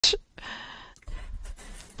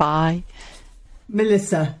Bye.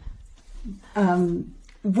 Melissa,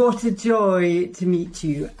 what a joy to meet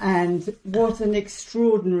you, and what an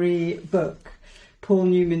extraordinary book, Paul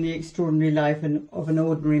Newman, The Extraordinary Life of an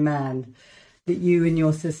Ordinary Man, that you and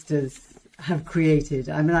your sisters have created.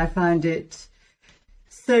 I mean, I found it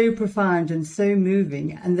so profound and so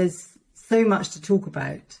moving, and there's so much to talk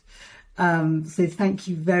about. So thank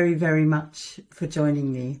you very, very much for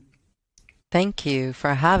joining me. Thank you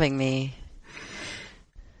for having me.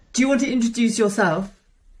 Do you want to introduce yourself?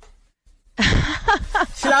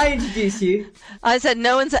 Shall I introduce you? I said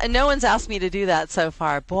no one's asked me to do that so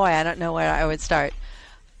far. Boy, I don't know where I would start.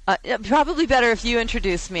 Probably better if you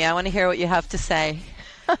introduce me. I want to hear what you have to say.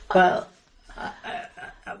 Well,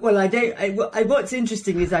 what's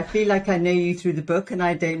interesting is I feel like I know you through the book, and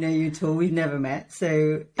I don't know you at all. We've never met,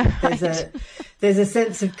 so there's a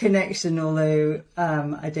sense of connection, although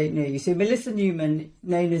I don't know you. So Melissa Newman,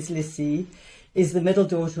 known as Lissy, is the middle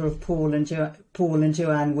daughter of Paul and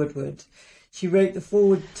Joanne Woodward. She wrote the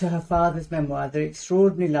foreword to her father's memoir, The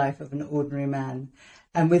Extraordinary Life of an Ordinary Man,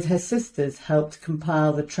 and with her sisters helped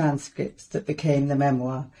compile the transcripts that became the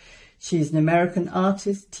memoir. She is an American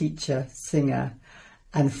artist, teacher, singer,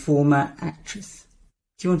 and former actress.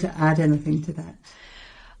 Do you want to add anything to that?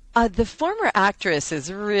 The former actress is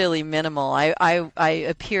really minimal. I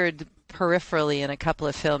appeared peripherally in a couple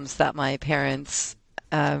of films that my parents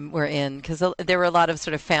were in, because there were a lot of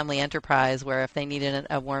sort of family enterprise where if they needed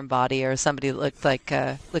a warm body or somebody that looked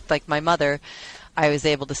like my mother, I was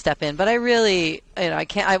able to step in. But I really,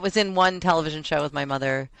 I was in one television show with my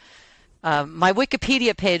mother. My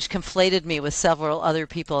Wikipedia page conflated me with several other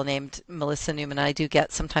people named Melissa Newman. I do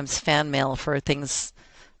get sometimes fan mail for things.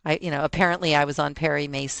 Apparently I was on Perry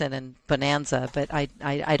Mason and Bonanza, but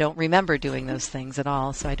I don't remember doing those things at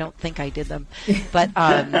all, so I don't think I did them. But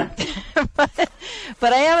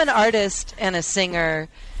but I am an artist and a singer,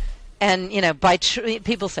 and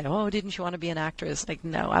people say, "Oh, didn't you want to be an actress?" Like,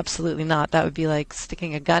 no, absolutely not. That would be like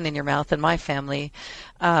sticking a gun in your mouth in my family.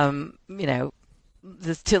 The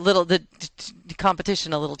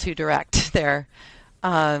competition a little too direct there.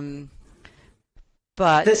 But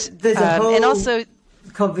there's a whole and also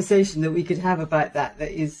conversation that we could have about that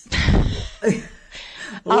is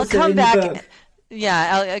I'll come back.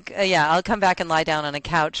 I'll come back and lie down on a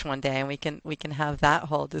couch one day, and we can have that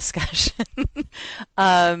whole discussion.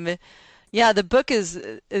 The book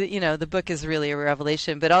is really a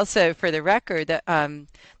revelation. But also, for the record, that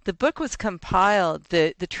the book was compiled.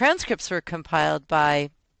 The transcripts were compiled by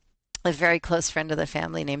a very close friend of the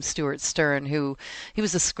family named Stuart Stern, he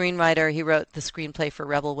was a screenwriter. He wrote the screenplay for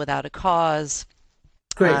Rebel Without a Cause.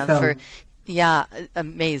 Great film.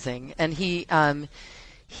 Amazing. And he was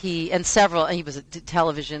a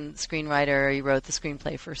television screenwriter. He wrote the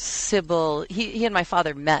screenplay for Sybil. He and my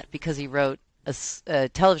father met because he wrote a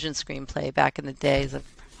television screenplay back in the days of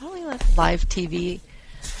probably live TV.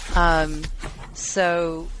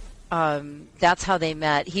 That's how they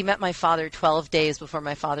met. He met my father 12 days before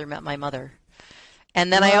my father met my mother.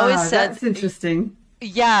 And then I always said, that's interesting.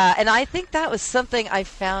 Yeah, and I think that was something I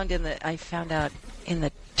found out in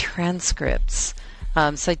the transcripts.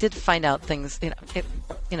 So I did find out things,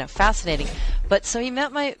 fascinating. But so he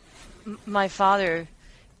met my father,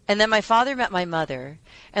 and then my father met my mother,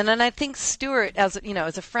 and then I think Stuart, as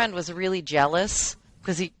a friend, was really jealous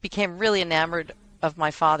because he became really enamored of my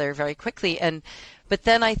father very quickly, but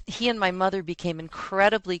then he and my mother became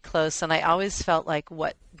incredibly close, and I always felt like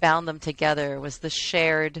what bound them together was the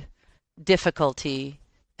shared difficulty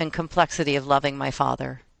and complexity of loving my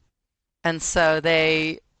father. And so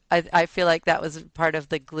I feel like that was part of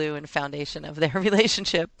the glue and foundation of their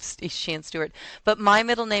relationship, she and Stuart. But my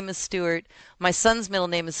middle name is Stuart. My son's middle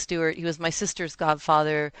name is Stuart. He was my sister's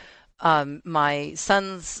godfather. My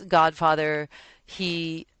son's godfather,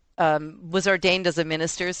 he was ordained as a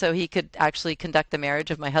minister, so he could actually conduct the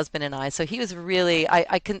marriage of my husband and I. So he was really,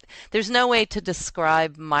 there's no way to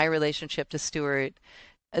describe my relationship to Stuart.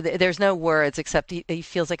 There's no words except he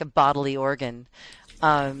feels like a bodily organ.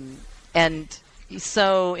 And he's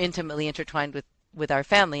so intimately intertwined with our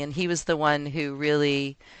family, and he was the one who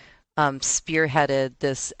really spearheaded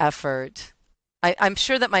this effort. I'm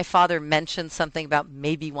sure that my father mentioned something about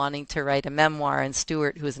maybe wanting to write a memoir, and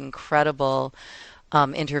Stuart, who is an incredible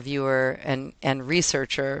interviewer and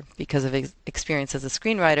researcher because of his experience as a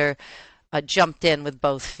screenwriter, jumped in with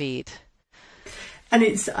both feet. And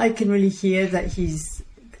I can really hear that he's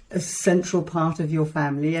a central part of your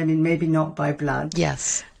family. I mean, maybe not by blood.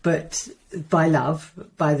 Yes. But by love,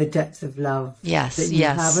 by the depth of love that you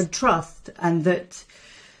have, and trust, and that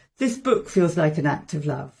this book feels like an act of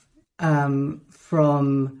love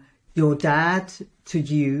from your dad to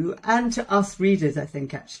you and to us readers, I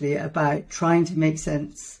think, actually, about trying to make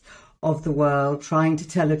sense of the world, trying to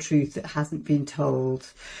tell a truth that hasn't been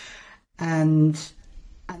told, and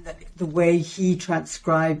the way he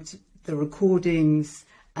transcribed the recordings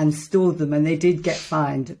and stored them, and they did get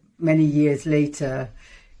found many years later,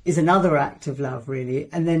 is another act of love, really.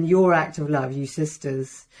 And then your act of love, you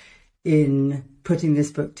sisters, in putting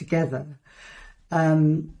this book together.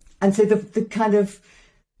 And so the kind of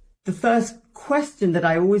the first question that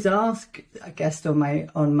I always ask a guest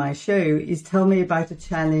on my show is, tell me about a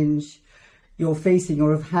challenge you're facing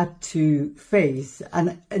or have had to face,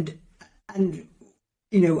 and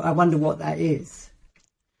I wonder what that is.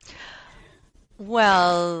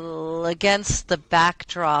 Well, against the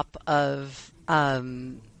backdrop of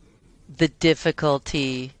the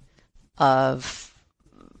difficulty of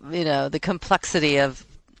the complexity of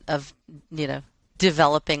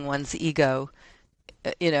developing one's ego,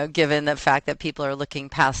 given the fact that people are looking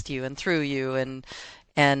past you and through you, and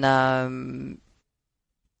I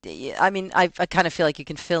mean, I kind of feel like you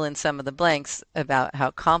can fill in some of the blanks about how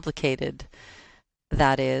complicated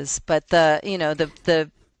that is, but the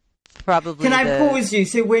probably. Can I pause you?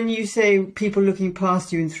 So when you say people looking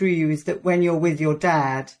past you and through you, is that when you're with your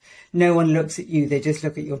dad, no one looks at you; they just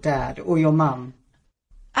look at your dad or your mum?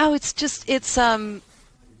 Oh, it's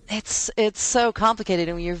so complicated,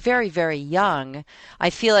 and when you're very, very young, I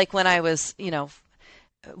feel like when I was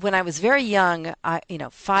very young,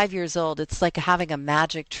 5 years old, it's like having a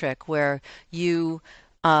magic trick where you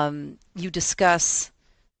discuss,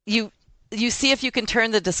 you see if you can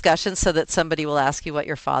turn the discussion so that somebody will ask you what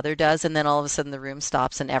your father does, and then all of a sudden the room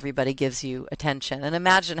stops and everybody gives you attention. And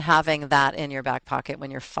imagine having that in your back pocket when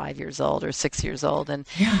you're 5 years old or 6 years old, and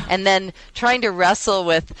then trying to wrestle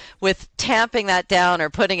with tamping that down or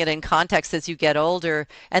putting it in context as you get older.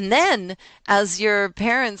 And then as your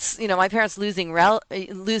parents, my parents losing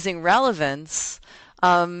relevance,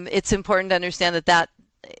 it's important to understand that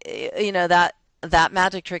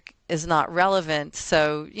magic trick is not relevant.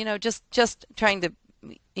 So, just trying to,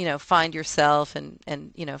 find yourself and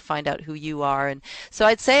find out who you are. And so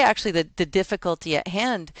I'd say actually the difficulty at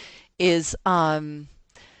hand is, I'm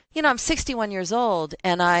 61 years old,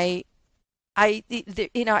 and I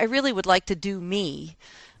really would like to do me.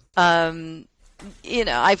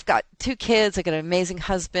 I've got 2 kids, I got an amazing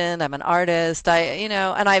husband, I'm an artist, and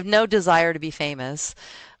I have no desire to be famous,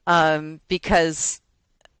 because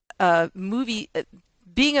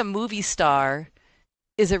being a movie star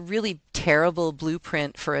is a really terrible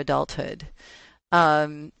blueprint for adulthood.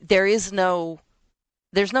 There's no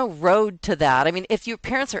road to that. I mean, if your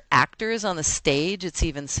parents are actors on the stage, it's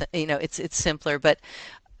even it's simpler. But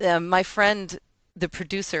my friend, the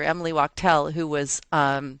producer Emily Wachtel, who was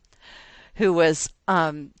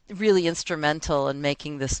really instrumental in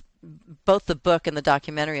making this, both the book and the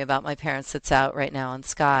documentary about my parents that's out right now on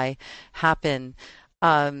Sky, happen.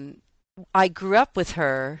 I grew up with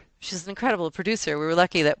her. She's an incredible producer. We were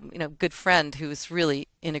lucky that, good friend who's really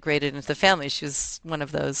integrated into the family. She was one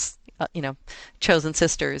of those, chosen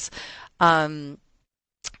sisters. Her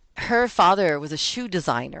father was a shoe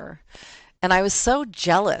designer, and I was so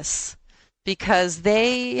jealous because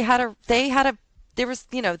they would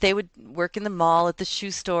work in the mall at the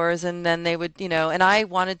shoe stores, and then they would, and I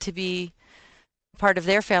wanted to be part of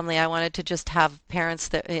their family. I wanted to just have parents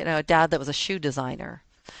that, a dad that was a shoe designer,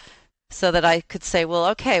 so that I could say, well,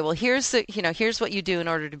 okay, well, here's what you do in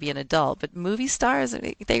order to be an adult. But movie stars,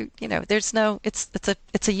 there's no, it's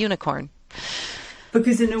a unicorn.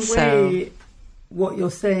 Because in a way, what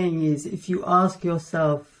you're saying is, if you ask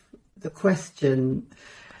yourself the question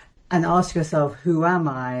and ask yourself, who am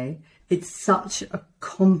I? It's such a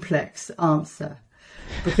complex answer.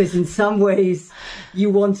 Because in some ways, you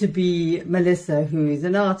want to be Melissa, who is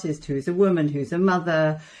an artist, who is a woman, who's a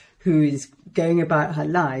mother, who is going about her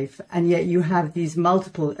life, and yet you have these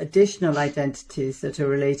multiple additional identities that are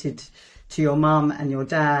related to your mum and your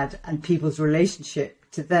dad and people's relationship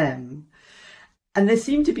to them. And there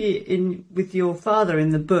seemed to be, with your father in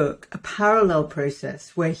the book, a parallel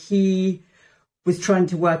process where he was trying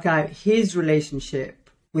to work out his relationship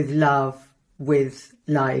with love, with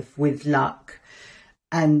life, with luck,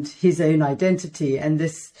 and his own identity, and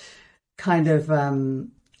this kind of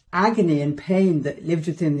agony and pain that lived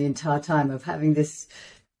with him the entire time of having this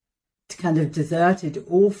kind of deserted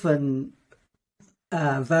orphan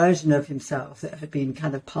version of himself that had been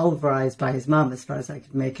kind of pulverized by his mum, as far as I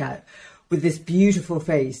could make out, with this beautiful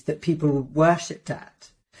face that people worshipped at.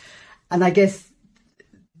 And I guess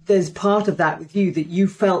there's part of that with you, that you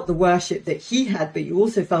felt the worship that he had, but you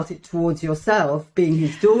also felt it towards yourself, being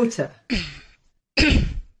his daughter.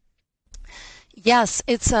 Yes,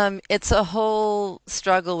 it's a whole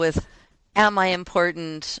struggle with, am I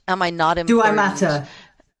important? Am I not Do I important? matter?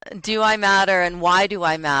 Do I matter, and why do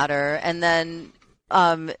I matter? And then,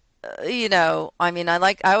 um, I mean,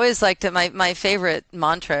 I always liked it. My favorite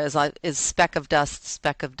mantra is speck of dust,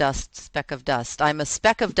 speck of dust, speck of dust. I'm a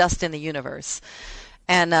speck of dust in the universe,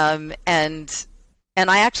 and I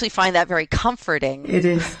actually find that very comforting. It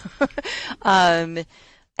is. um,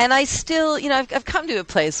 and I still, I've come to a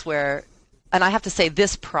place where, and I have to say,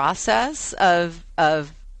 this process of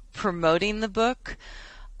promoting the book,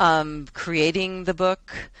 creating the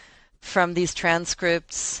book from these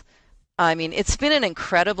transcripts. I mean, it's been an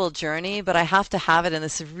incredible journey, but I have to have it in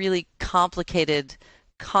this really complicated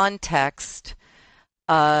context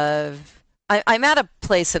of I'm at a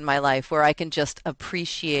place in my life where I can just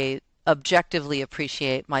objectively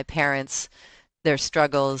appreciate my parents, their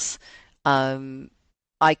struggles.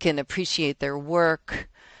 I can appreciate their work.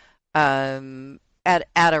 At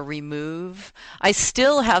a remove. I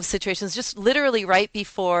still have situations just literally right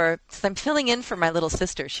before, so I'm filling in for my little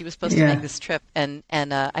sister. She was supposed to make this trip, and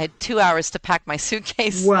I had 2 hours to pack my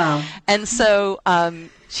suitcase. Wow. And so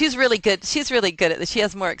she's really good. She's really good at this. She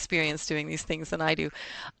has more experience doing these things than I do.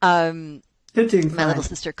 You're doing fine. My little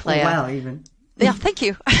sister Clea. Oh, wow, even. Yeah, thank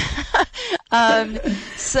you. um,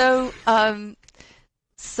 so,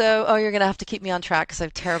 you're going to have to keep me on track because I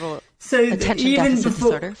have terrible attention deficit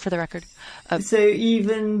disorder, for the record. So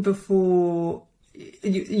even before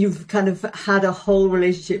you've kind of had a whole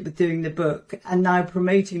relationship with doing the book and now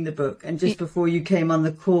promoting the book, and just before you came on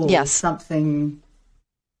the call, yes, something.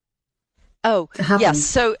 Oh, happened. Yes.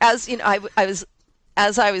 So as you know,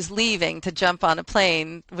 as I was leaving to jump on a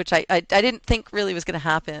plane, which I didn't think really was going to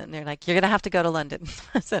happen. They're like, "You're going to have to go to London."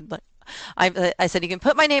 I said, I said, "You can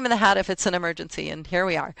put my name in the hat if it's an emergency," and here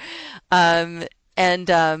we are.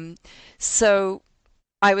 So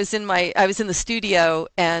I was in the studio,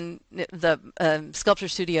 and the sculpture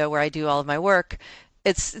studio where I do all of my work.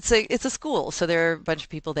 It's a school, so there are a bunch of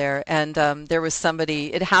people there, and there was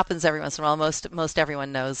somebody. It happens every once in a while. Most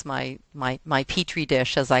everyone knows my petri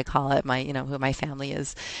dish, as I call it, who my family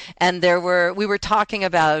is, and we were talking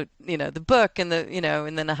about the book and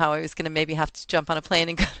and then how I was going to maybe have to jump on a plane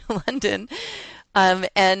and go to London,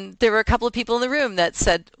 and there were a couple of people in the room that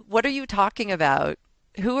said, "What are you talking about?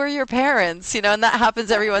 Who are your parents?" And that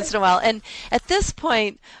happens every once in a while. And at this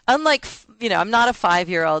point, unlike, I'm not a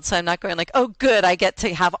 5-year-old, so I'm not going like, "Oh, good, I get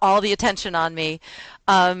to have all the attention on me."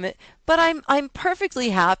 But I'm perfectly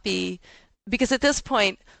happy because at this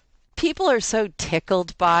point, people are so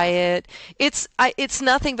tickled by it. It's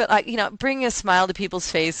nothing but bringing a smile to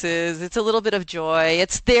people's faces. It's a little bit of joy.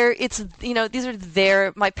 These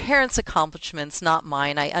are my parents' accomplishments, not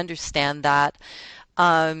mine. I understand that.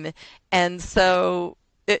 And so,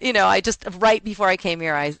 I just, right before I came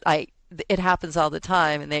here, it happens all the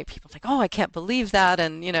time, and people are like, "Oh, I can't believe that,"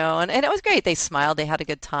 and and it was great. They smiled, they had a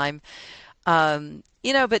good time,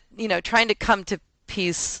 but trying to come to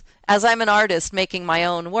peace as I'm an artist making my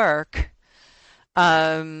own work,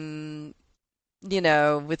 with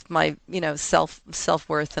my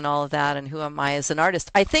self-worth and all of that, and who am I as an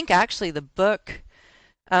artist. I think actually the book,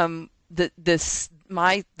 the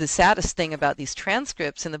saddest thing about these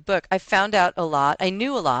transcripts in the book, I found out a lot. I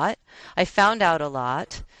knew a lot. I found out a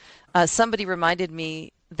lot. Somebody reminded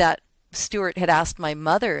me that Stuart had asked my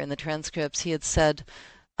mother in the transcripts. He had said,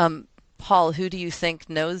 "Paul, who do you think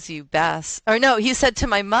knows you best?" Or no, he said to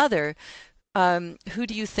my mother, "Who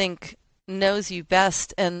do you think knows you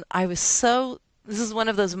best?" And this is one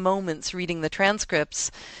of those moments reading the transcripts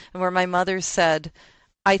where my mother said,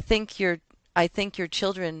 I think your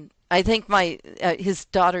children, I think his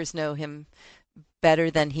daughters know him better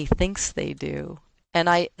than he thinks they do." And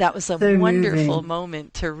that was a So wonderful moving.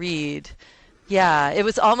 moment to read. Yeah, it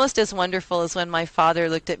was almost as wonderful as when my father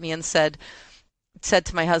looked at me and said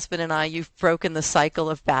to my husband and I, "You've broken the cycle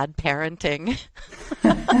of bad parenting."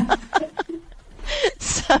 And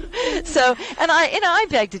I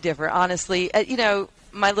beg to differ, honestly.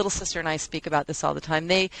 My little sister and I speak about this all the time.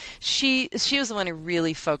 She was the one who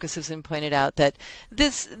really focuses and pointed out that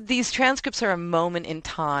these transcripts are a moment in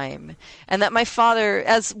time, and that my father,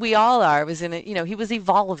 as we all are, was in it. He was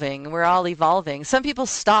evolving. We're all evolving. Some people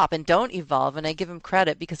stop and don't evolve, and I give him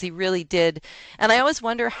credit because he really did. And I always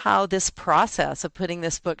wonder how this process of putting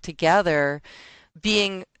this book together,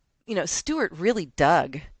 Stuart really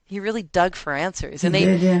dug. He really dug for answers, and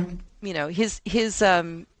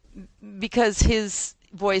because his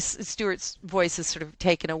voice, Stuart's voice, is sort of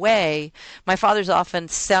taken away. My father's often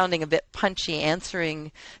sounding a bit punchy,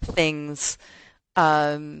 answering things.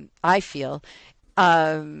 I feel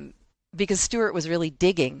because Stuart was really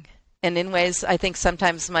digging, and in ways, I think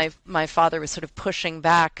sometimes my father was sort of pushing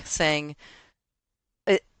back, saying,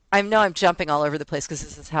 I know I'm jumping all over the place because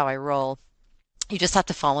this is how I roll. You just have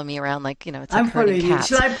to follow me around like, it's like I'm herding following you. cats.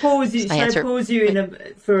 Shall I pause you? Shall I pause you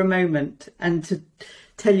for a moment and to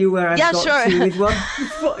tell you where I've got sure. to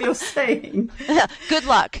with what you're saying? Good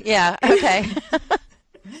luck. Yeah. Okay.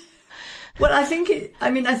 Well, I think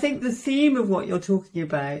the theme of what you're talking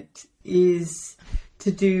about is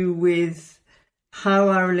to do with how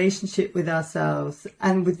our relationship with ourselves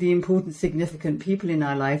and with the important, significant people in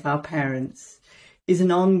our life, our parents, is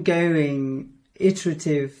an ongoing,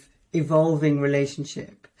 iterative, evolving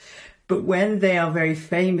relationship. But when they are very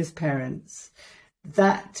famous parents,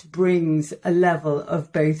 that brings a level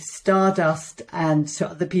of both stardust and to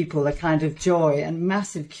other people a kind of joy and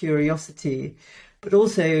massive curiosity, but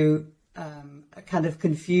also a kind of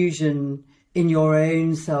confusion in your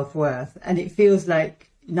own self-worth. And it feels like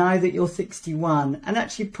now that you're 61, and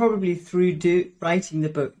actually probably through writing the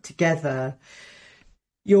book together,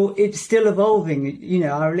 it's still evolving.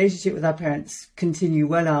 Our relationship with our parents continue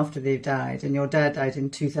well after they've died, and your dad died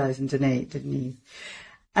in 2008, didn't he?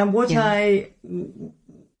 And what I've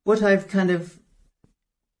kind of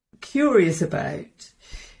curious about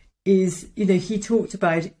is, he talked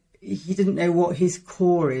about he didn't know what his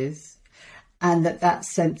core is, and that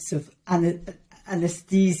sense of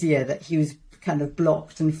anesthesia, that he was kind of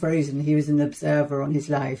blocked and frozen. He was an observer on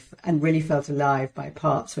his life and really felt alive by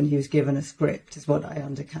parts when he was given a script, is what I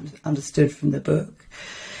understood from the book.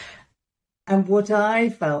 And what I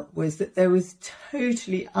felt was that there was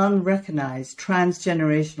totally unrecognised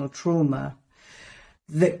transgenerational trauma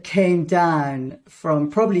that came down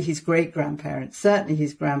from probably his great-grandparents, certainly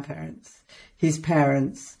his grandparents, his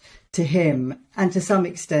parents, to him, and to some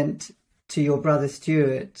extent to your brother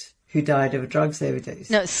Stuart, who died of a drugs overdose.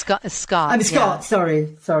 No, Scott. I'm Scott. Yeah.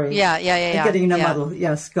 Sorry. Yeah. I'm getting in a muddle.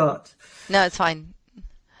 Yeah, Scott. No, it's fine.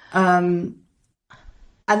 And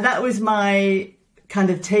that was my kind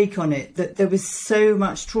of take on it, that there was so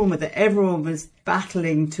much trauma that everyone was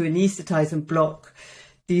battling to anaesthetize and block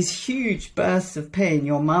these huge bursts of pain.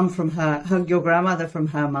 Your mum your grandmother from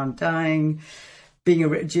her mum dying, being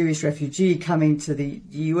a Jewish refugee, coming to the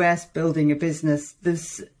US, building a business.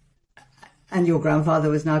 And your grandfather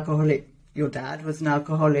was an alcoholic. Your dad was an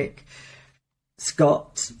alcoholic.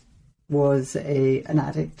 Scott was an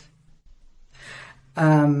addict.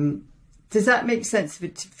 Does that make sense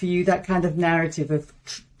for you, that kind of narrative of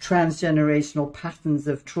transgenerational patterns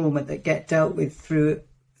of trauma that get dealt with through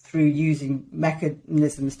using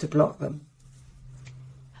mechanisms to block them?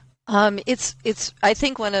 It's I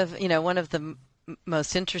think one of the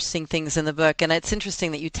most interesting things in the book, and it's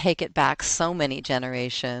interesting that you take it back so many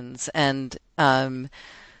generations, and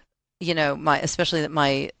especially that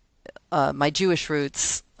my Jewish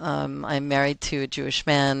roots. I'm married to a Jewish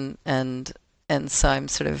man, and so I'm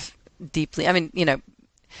sort of deeply.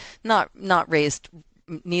 Not raised.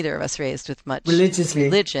 Neither of us raised with much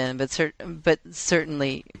religion, but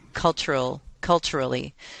certainly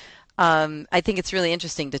culturally. I think it's really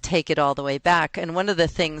interesting to take it all the way back. And one of the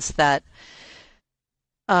things that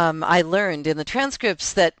I learned in the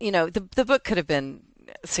transcripts, that the book could have been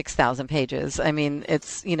 6,000 pages. I mean,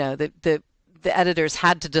 it's the editors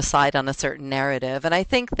had to decide on a certain narrative, and I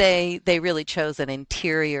think they really chose a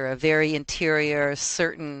very interior,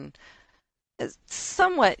 certain,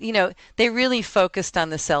 somewhat, they really focused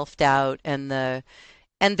on the self-doubt and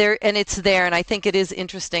it's there, and I think it is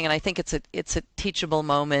interesting, and I think it's a teachable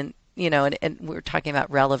moment, and we're talking about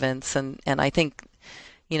relevance, and I think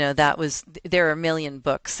there are a million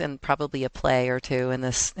books and probably a play or two in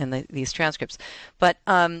these transcripts. But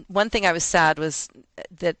one thing I was sad was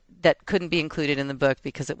that couldn't be included in the book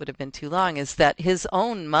because it would have been too long, is that his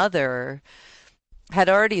own mother had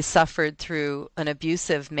already suffered through an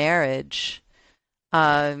abusive marriage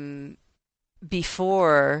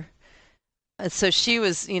before. So she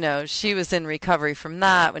was in recovery from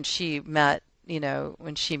that when she met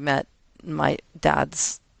my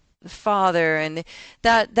dad's father, and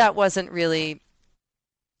that wasn't really,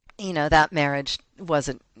 that marriage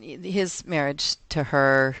wasn't his marriage to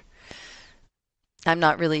her. I'm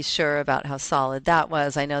not really sure about how solid that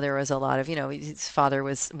was. I know there was a lot of, his father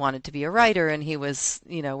wanted to be a writer, and he was,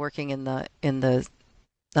 working in the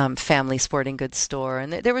family sporting goods store,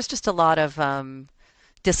 and there was just a lot of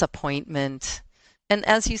disappointment, and,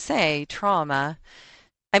 as you say, trauma.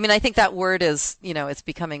 I mean, I think that word is, it's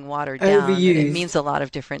becoming watered down. Overused. It means a lot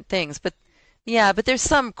of different things, but there's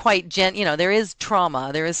some quite there is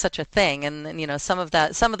trauma. There is such a thing, and some of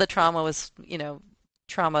the trauma was,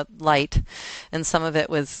 trauma light, and some of it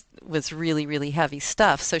was really, really heavy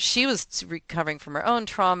stuff. So she was recovering from her own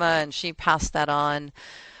trauma, and she passed that on.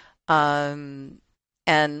 And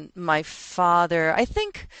my father, I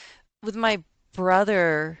think with my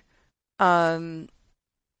brother, um,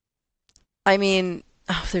 I mean,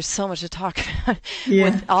 oh, there's so much to talk about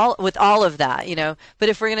Yeah. with all of that, you know. But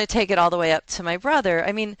if we're going to take it all the way up to my brother,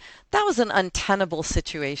 I mean, that was an untenable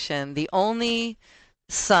situation. The only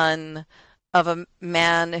son of a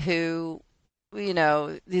man who, you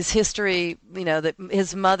know, his history, you know, that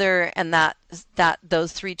his mother and that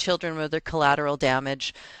those three children were the collateral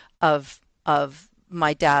damage of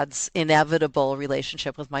my dad's inevitable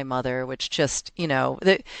relationship with my mother, which just, you know,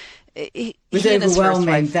 Was he and his first overwhelming,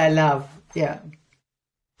 wife. their love. Yeah.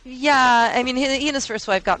 Yeah, I mean, he and his first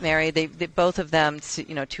wife got married. They both of them,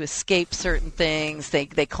 you know, to escape certain things. They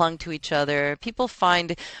clung to each other. People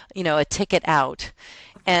find, you know, a ticket out,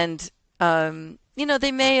 and you know,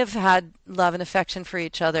 they may have had love and affection for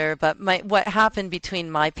each other, but what happened between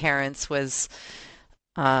my parents was,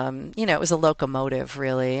 you know, it was a locomotive,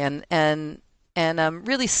 really, and I'm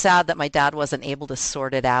really sad that my dad wasn't able to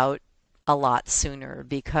sort it out a lot sooner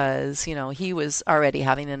because, you know, he was already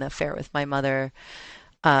having an affair with my mother,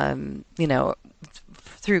 you know,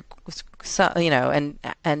 through, you know,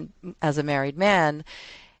 and as a married man.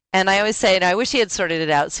 And I always say, and I wish he had sorted it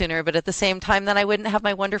out sooner, but at the same time, then I wouldn't have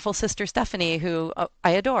my wonderful sister Stephanie, who I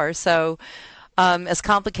adore. So, as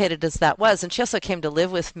complicated as that was, and she also came to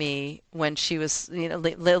live with me when she was, you know,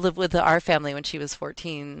 live with our family when she was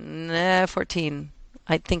 14, 14.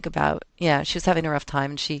 I think about, yeah, she was having a rough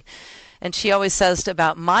time, and she always says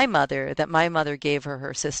about my mother that my mother gave her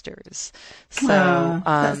her sisters. So,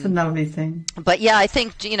 That's a lovely thing. but yeah, I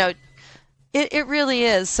think, you know, it really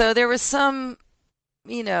is. So there was some,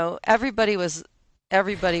 you know, everybody was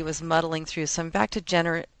muddling through some back to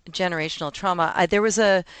generational trauma. There was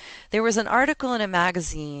an article in a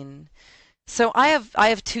magazine. So I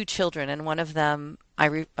have two children, and one of them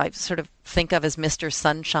I sort of think of as Mr.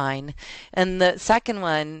 Sunshine, and the second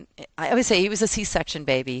one I always say he was a C-section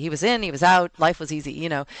baby. He was in, he was out, life was easy, you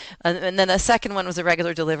know. And then the second one was a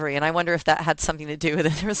regular delivery, and I wonder if that had something to do with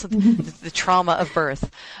it. There was the trauma of birth.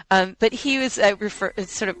 But he was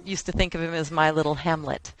sort of used to think of him as my little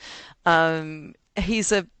Hamlet.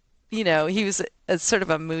 He's a you know, he was a sort of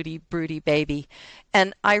a moody, broody baby.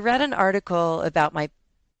 And I read an article about my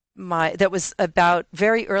that was about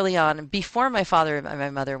very early on, before my father and my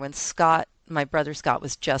mother, when my brother Scott,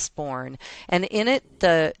 was just born. And in it,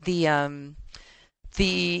 the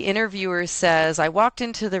interviewer says, I walked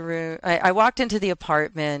into the room, I walked into the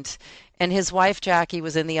apartment, and his wife Jackie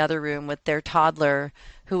was in the other room with their toddler,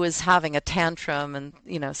 who was having a tantrum and,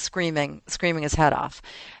 you know, screaming his head off.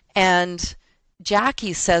 And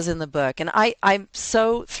Jackie says in the book, and I'm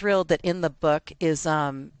so thrilled that in the book is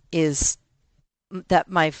that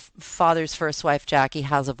my father's first wife, Jackie,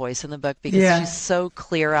 has a voice in the book, because Yeah. she's so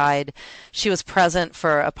clear-eyed. She was present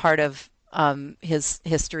for a part of his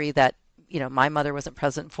history that, you know, my mother wasn't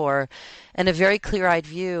present for, and a very clear-eyed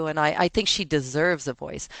view, and I think she deserves a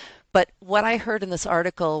voice. But what I heard in this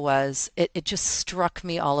article was, it just struck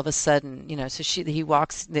me all of a sudden, you know, so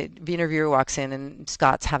the interviewer walks in, and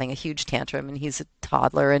Scott's having a huge tantrum, and he's a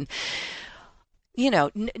toddler, and you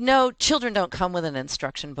know, no, children don't come with an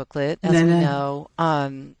instruction booklet, as No, we no.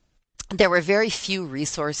 know. There were very few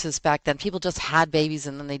resources back then. People just had babies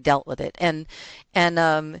and then they dealt with it. And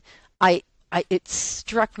I, it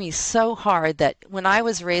struck me so hard that when I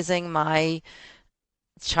was raising my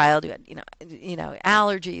child who had,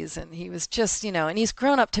 allergies, and he was just, you know, and he's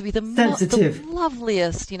grown up to be the Sensitive.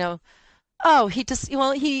 loveliest, you know. Oh, he just,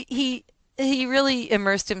 well, he really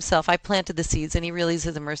immersed himself. I planted the seeds, and he really has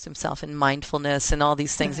immersed himself in mindfulness and all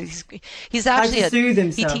these things. He's How actually to soothe he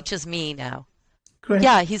himself. teaches me now. Great.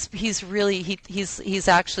 Yeah, he's really he's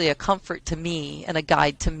actually a comfort to me and a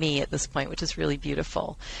guide to me at this point, which is really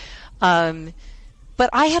beautiful. But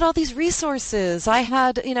I had all these resources. I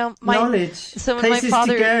had, you know, my Knowledge. So when Places my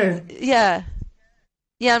father, to go. yeah,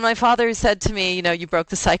 yeah, and my father said to me, you know, you broke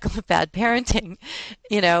the cycle of bad parenting.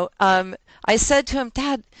 You know, I said to him,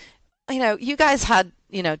 Dad, you know, you guys had,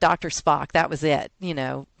 you know, Dr. Spock. That was it, you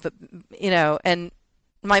know. But, you know, and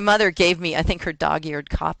my mother gave me, I think, her dog-eared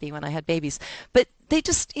copy when I had babies. But they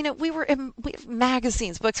just, you know, we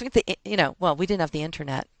magazines, books. You know, well, we didn't have the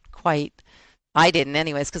internet quite. I didn't,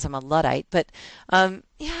 anyways, because I'm a Luddite. But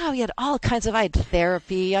yeah, we had all kinds of. I had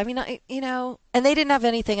therapy. I mean, you know, and they didn't have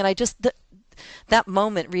anything. And I just that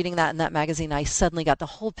moment reading that in that magazine, I suddenly got the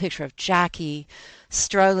whole picture of Jackie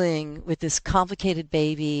struggling with this complicated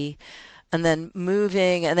baby, and then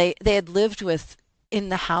moving, and they had lived in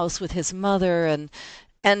the house with his mother,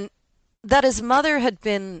 and that his mother had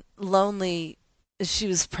been lonely. She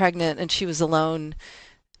was pregnant and she was alone,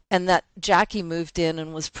 and that Jackie moved in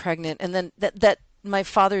and was pregnant, and then that my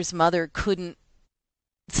father's mother couldn't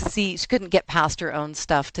see, she couldn't get past her own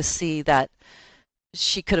stuff to see that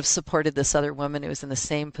she could have supported this other woman who was in the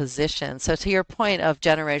same position. So to your point of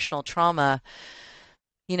generational trauma,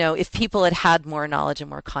 if people had had more knowledge and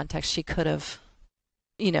more context, she could have,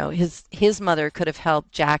 his mother could have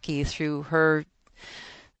helped Jackie through her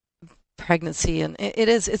pregnancy, and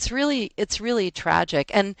it's really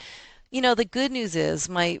tragic. And the good news is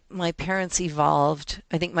my parents evolved.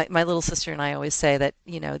 I think my little sister and I always say that,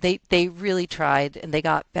 they really tried and they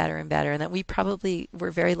got better and better, and that we probably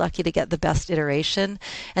were very lucky to get the best iteration,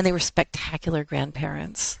 and they were spectacular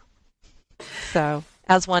grandparents. So,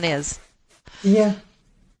 as one is. Yeah.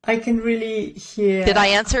 I can really hear. Did I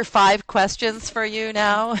answer 5 questions for you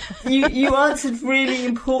now? You answered really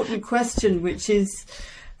important question, which is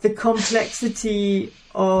the complexity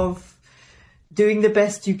of doing the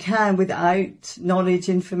best you can without knowledge,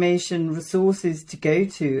 information, resources to go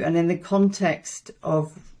to. And in the context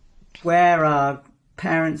of where our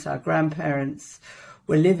parents, our grandparents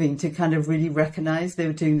were living, to kind of really recognize they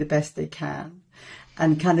were doing the best they can,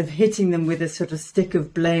 and kind of hitting them with a sort of stick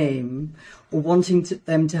of blame, or wanting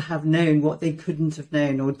them to have known what they couldn't have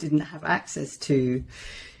known or didn't have access to,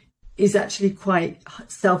 is actually quite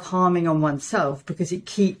self-harming on oneself, because it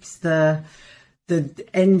keeps the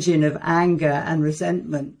engine of anger and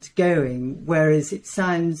resentment going, whereas it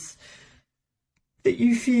sounds that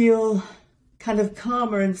you feel kind of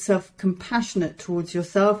calmer and self-compassionate towards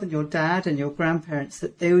yourself and your dad and your grandparents,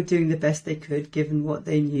 that they were doing the best they could given what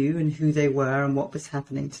they knew and who they were and what was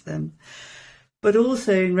happening to them. But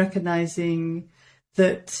also in recognizing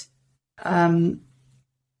that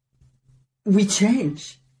we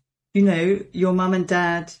change. Your mum and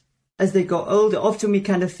dad, as they got older, often we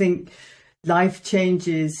kind of think life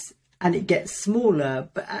changes and it gets smaller,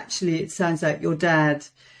 but actually it sounds like your dad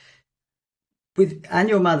and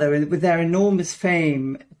your mother, with their enormous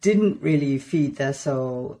fame, didn't really feed their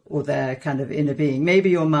soul or their kind of inner being. Maybe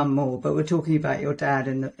your mum more, but we're talking about your dad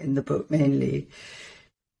in the book mainly.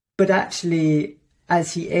 But actually,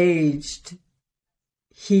 as he aged,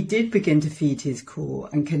 he did begin to feed his core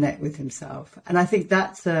and connect with himself. And I think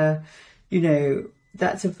that's a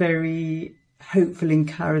very hopeful,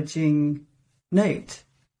 encouraging note.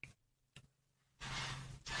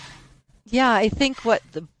 Yeah, I think what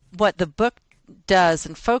the book does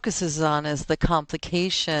and focuses on is the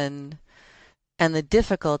complication and the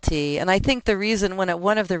difficulty. And I think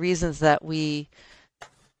one of the reasons that we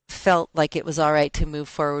felt like it was all right to move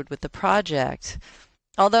forward with the project,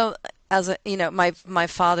 although my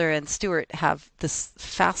father and Stuart have this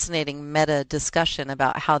fascinating meta discussion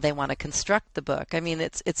about how they want to construct the book. I mean,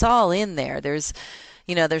 it's all in there. There's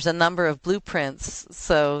a number of blueprints,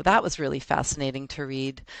 so that was really fascinating to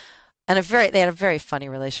read. And they had a very funny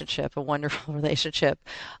relationship, a wonderful relationship.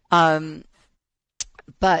 Oh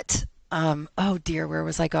dear, where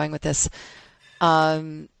was I going with this?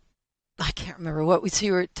 I can't remember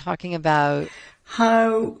you were talking about.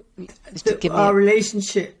 How our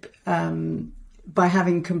relationship, by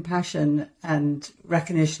having compassion and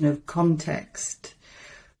recognition of context,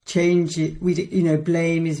 change it.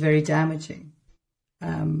 Blame is very damaging,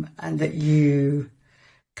 and that you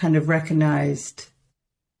kind of recognized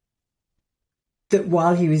that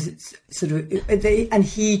while he was and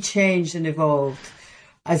he changed and evolved,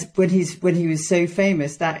 as when he was so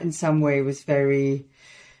famous, that in some way was very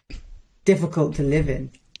difficult to live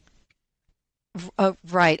in.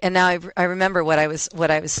 Right. And now I remember what I was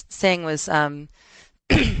saying was,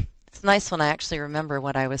 it's nice when I actually remember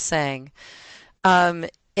what I was saying,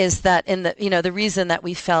 is that in the reason that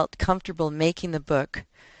we felt comfortable making the book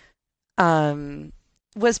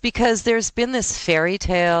was because there's been this fairy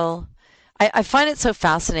tale. I find it so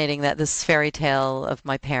fascinating that this fairy tale of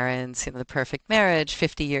my parents, the perfect marriage,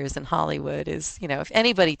 50 years in Hollywood is, if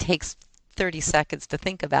anybody takes 30 seconds to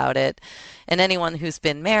think about it, and anyone who's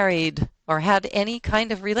been married or had any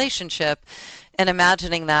kind of relationship, and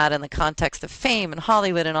imagining that in the context of fame and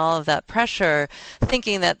Hollywood and all of that pressure,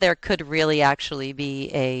 thinking that there could really actually be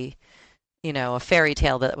a fairy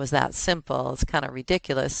tale that was that simple, it's kind of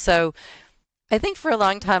ridiculous. So I think for a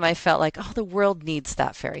long time I felt like, the world needs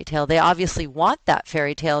that fairy tale. They obviously want that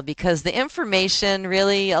fairy tale because the information,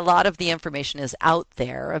 really, a lot of the information is out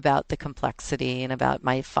there about the complexity and about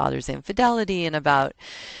my father's infidelity and about,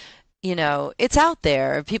 it's out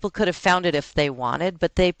there. People could have found it if they wanted,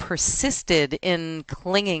 but they persisted in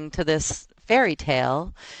clinging to this fairy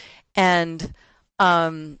tale. And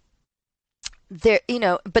but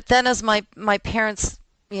then as my parents,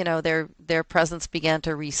 their presence began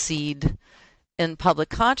to recede in public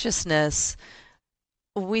consciousness,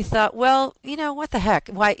 we thought, well, what the heck?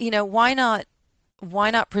 Why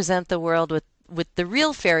not present the world with the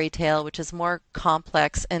real fairy tale, which is more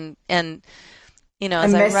complex and as and I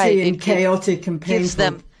messy write, and chaotic and painful. gives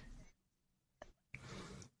them,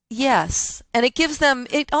 yes, and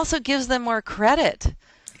it also gives them more credit.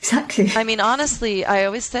 Exactly. I mean, honestly, I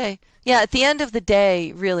always say, yeah, at the end of the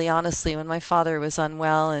day, really honestly, when my father was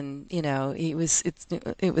unwell and, it was,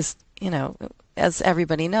 as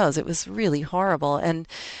everybody knows, it was really horrible. And,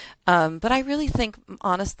 but I really think,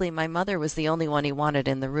 honestly, my mother was the only one he wanted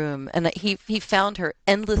in the room, and that he found her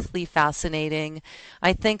endlessly fascinating.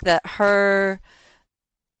 I think that her,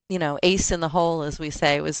 ace in the hole, as we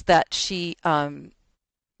say, was that she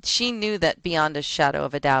knew that beyond a shadow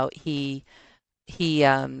of a doubt, he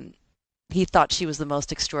thought she was the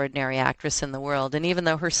most extraordinary actress in the world. And even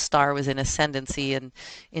though her star was in ascendancy in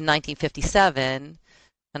 1957,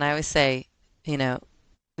 and I always say, she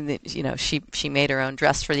made her own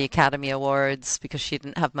dress for the Academy Awards because she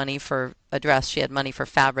didn't have money for a dress. She had money for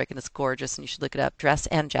fabric, and it's gorgeous, and you should look it up. Dress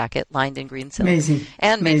and jacket lined in green silk. Amazing.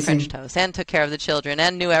 And made Amazing. French toast, and took care of the children,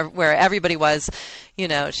 and knew where everybody was,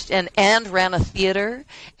 and ran a theater,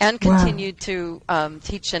 and continued to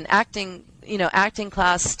teach an acting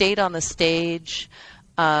class, stayed on the stage.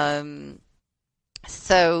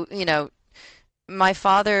 So, my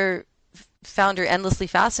father found her endlessly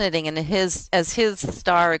fascinating, and as his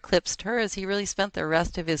star eclipsed hers, he really spent the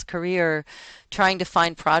rest of his career trying to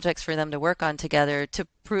find projects for them to work on together to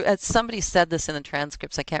prove, as somebody said this in the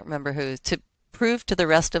transcripts, I can't remember who, to prove to the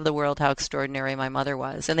rest of the world how extraordinary my mother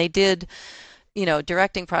was. And they did,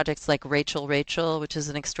 directing projects like Rachel, which is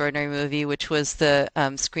an extraordinary movie, which was the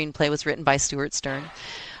screenplay was written by Stuart Stern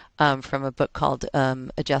from a book called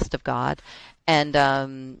A Jest of God. And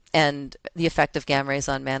the effect of gamma rays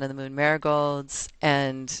on Man in the Moon Marigolds,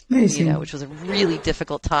 and which was a really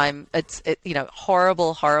difficult time. It's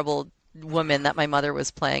horrible woman that my mother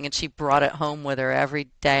was playing, and she brought it home with her every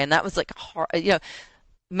day, and that was like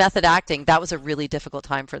method acting. That was a really difficult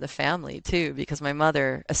time for the family too, because my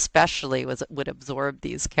mother especially would absorb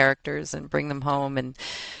these characters and bring them home, and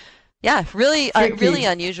really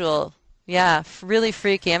unusual. Yeah, really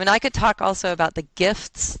freaky. I mean, I could talk also about the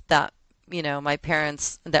gifts that my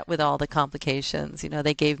parents, that with all the complications,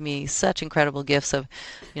 they gave me such incredible gifts of,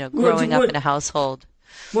 growing up in a household.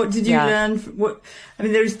 What did you learn?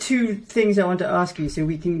 There's two things I want to ask you, so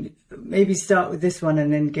we can maybe start with this one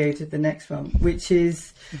and then go to the next one, which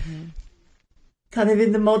is kind of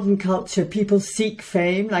in the modern culture, people seek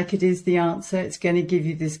fame like it is the answer. It's going to give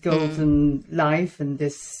you this golden life and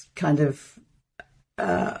this kind of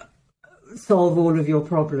solve all of your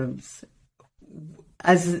problems.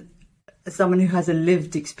 As someone who has a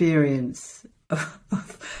lived experience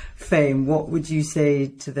of fame, what would you say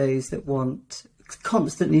to those that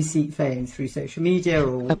constantly seek fame through social media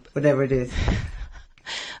or whatever it is?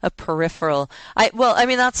 A peripheral.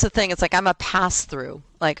 That's the thing. It's like I'm a pass-through.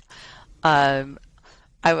 Like, I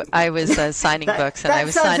was signing books, and I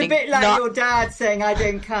was signing. That sounds a bit like your dad saying, "I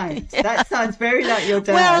don't count." Yeah. That sounds very like your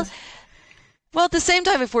dad. Well, at the same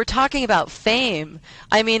time, if we're talking about fame,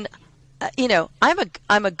 I'm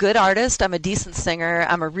a good artist. I'm a decent singer.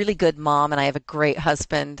 I'm a really good mom, and I have a great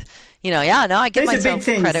husband. I give myself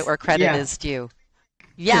credit where credit is due.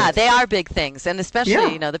 Yeah, good. They are big things, and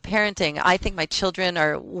especially the parenting. I think my children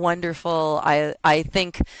are wonderful. I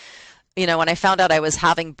think when I found out I was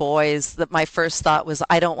having boys, that my first thought was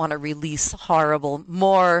I don't want to release terrible.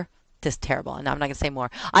 And I'm not going to say more.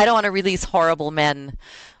 I don't want to release horrible men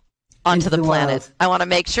onto the planet. I want to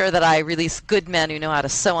make sure that I release good men who know how to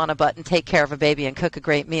sew on a button, take care of a baby, and cook a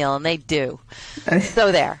great meal, and they do.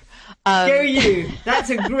 So there. Go you. That's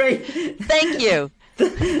a great... Thank you.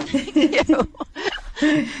 Thank you.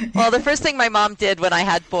 Well, the first thing my mom did when I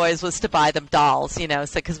had boys was to buy them dolls,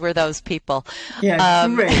 because we're those people. Yeah,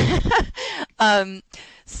 great.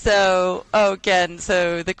 So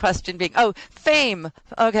the question being, fame.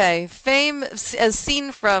 Okay, fame as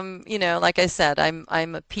seen from, like I said,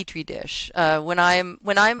 I'm a petri dish. When I'm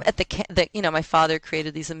at my father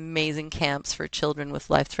created these amazing camps for children with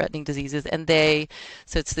life-threatening diseases, and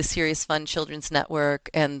so it's the Serious Fun Children's Network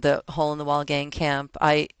and the Hole in the Wall Gang Camp.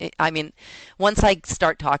 I mean, once I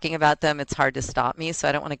start talking about them, it's hard to stop me, so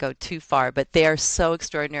I don't want to go too far, but they are so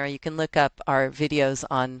extraordinary. You can look up our videos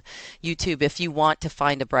on YouTube if you want to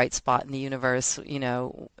find a bright spot in the universe.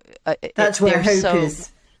 That's where hope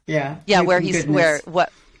is. Yeah,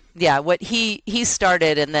 what he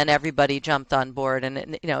started, and then everybody jumped on board,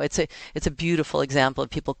 and it's a beautiful example of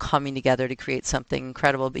people coming together to create something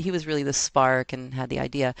incredible. But he was really the spark and had the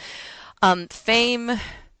idea. Fame,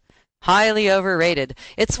 highly overrated.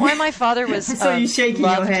 It's why my father was. So you shaking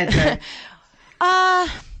your head.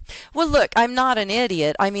 Well, look, I'm not an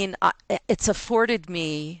idiot. I mean, it's afforded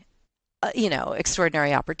me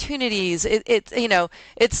extraordinary opportunities. Look,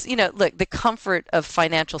 the comfort of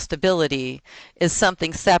financial stability is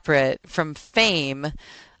something separate from fame.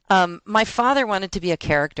 My father wanted to be a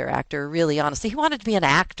character actor, really honestly. He wanted to be an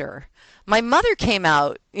actor. My mother came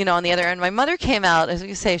out, on the other end, my mother came out, as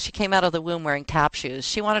you say, she came out of the womb wearing tap shoes.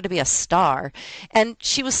 She wanted to be a star. And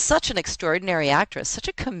she was such an extraordinary actress, such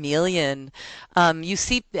a chameleon. You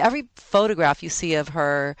see, every photograph you see of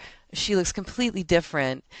her, she looks completely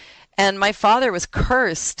different. And my father was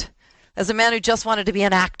cursed, as a man who just wanted to be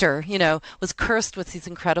an actor, was cursed with these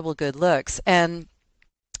incredible good looks. And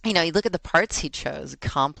you look at the parts he chose,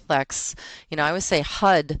 complex. I always say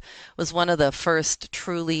HUD was one of the first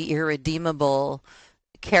truly irredeemable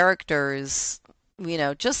characters,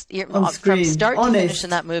 just from start to finish in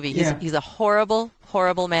that movie. He's a horrible,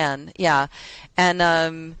 horrible man. Yeah. And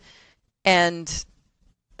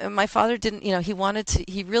my father didn't,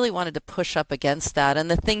 he really wanted to push up against that. And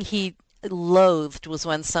the thing he loathed was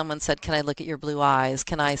when someone said, "Can I look at your blue eyes?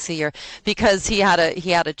 Can I see your?" Because he had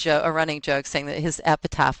a running joke saying that his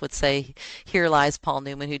epitaph would say, "Here lies Paul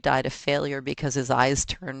Newman, who died of failure because his eyes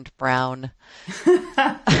turned brown."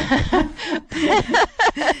 But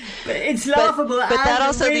it's laughable, but that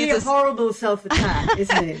also really leads horrible self-attack,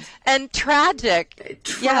 isn't it? And tragic.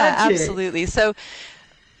 Yeah, absolutely. So.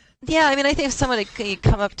 Yeah, I think if someone had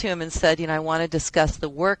come up to him and said, I want to discuss the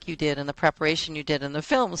work you did and the preparation you did in the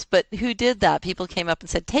films, but who did that? People came up and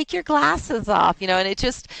said, take your glasses off, and it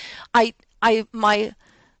just, my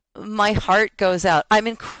heart goes out. I'm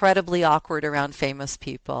incredibly awkward around famous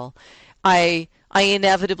people. I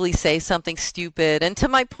inevitably say something stupid, and to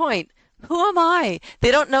my point, who am I?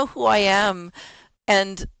 They don't know who I am,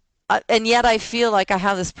 and yet I feel like I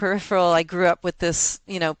have this peripheral. I grew up with this,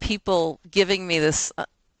 people giving me this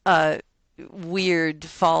weird,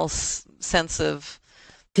 false sense of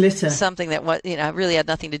glitter, something that really had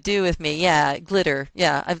nothing to do with me. Yeah, glitter.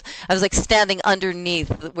 Yeah, I was like standing underneath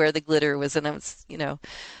where the glitter was, and I was,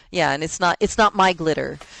 yeah, and it's not my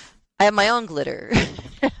glitter. I have my own glitter.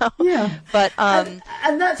 Yeah, but and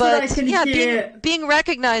that's what I can hear. Being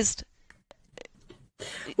recognized.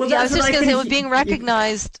 Well, I was just going to say, being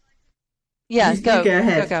recognized. Yeah, go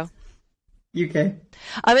ahead. Go. You go.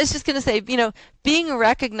 I was just going to say, being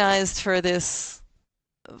recognized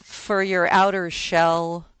for your outer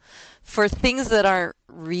shell, for things that aren't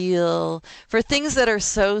real, for things that are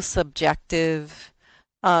so subjective,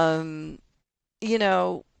 what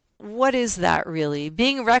is that really?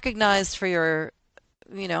 Being recognized for your,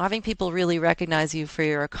 having people really recognize you for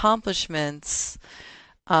your accomplishments,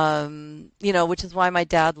 which is why my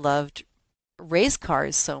dad loved race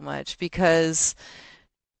cars so much, because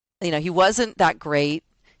he wasn't that great.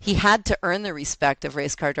 He had to earn the respect of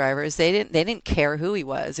race car drivers. They didn't care who he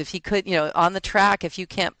was. If he could, on the track, if you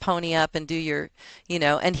can't pony up and do your,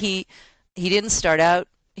 and he didn't start out.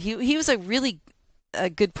 He was a really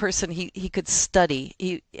good person. He could study.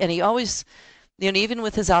 He always, even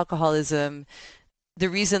with his alcoholism, the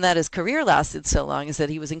reason that his career lasted so long is that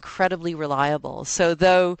he was incredibly reliable. So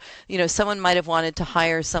though, someone might have wanted to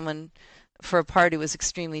hire someone for a part who was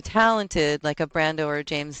extremely talented, like a Brando or a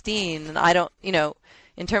James Dean, and I don't,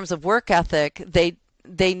 in terms of work ethic,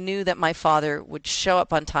 they knew that my father would show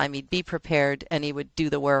up on time, he'd be prepared, and he would do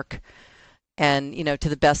the work, and to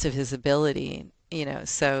the best of his ability.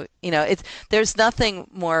 So there's nothing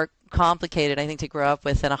more complicated, I think, to grow up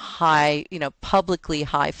with than a high, publicly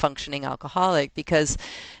high functioning alcoholic, because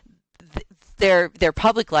their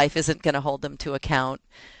public life isn't going to hold them to account.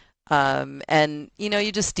 And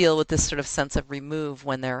you just deal with this sort of sense of remove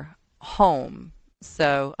when they're home.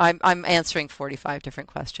 So I'm answering 45 different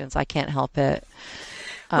questions. I can't help it.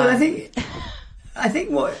 Well, I think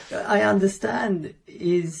what I understand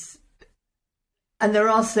is, and there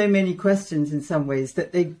are so many questions in some ways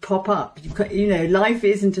that they pop up. Life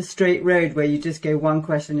isn't a straight road where you just go one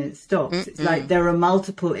question and it stops. Mm-mm. It's like there are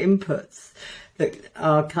multiple inputs that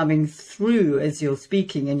are coming through as you're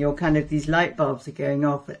speaking, and you're kind of, these light bulbs are going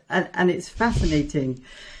off, and it's fascinating.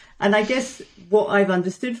 And I guess what I've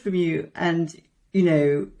understood from you, and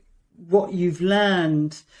what you've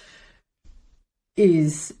learned,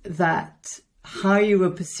 is that how you were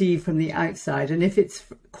perceived from the outside, and if it's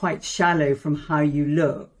quite shallow from how you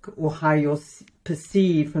look or how you're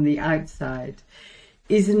perceived from the outside,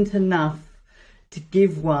 isn't enough to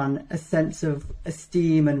give one a sense of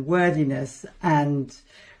esteem and worthiness and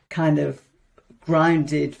kind of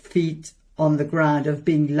grounded feet on the ground of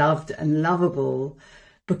being loved and lovable,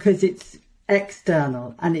 because it's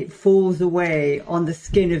external and it falls away on the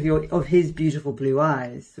skin of his beautiful blue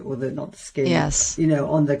eyes, or not the skin, yes,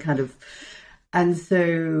 on the kind of. And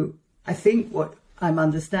so I think what I'm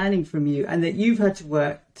understanding from you, and that you've had to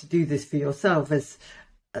work to do this for yourself as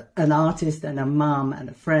an artist and a mum and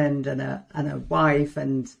a friend and a wife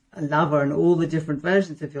and a lover and all the different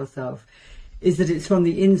versions of yourself, is that it's from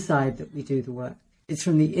the inside that we do the work. It's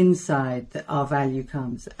from the inside that our value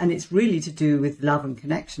comes. And it's really to do with love and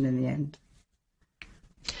connection in the end.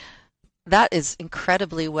 That is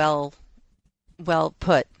incredibly well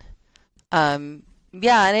put.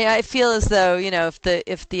 Yeah, and I feel as though,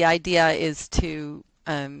 if the idea is to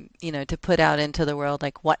to put out into the world,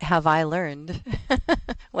 like, what have I learned?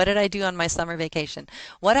 What did I do on my summer vacation?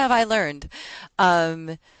 What have I learned?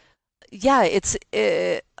 Yeah, it's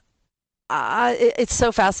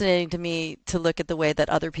so fascinating to me to look at the way that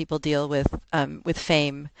other people deal with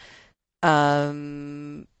fame,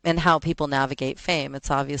 and how people navigate fame. It's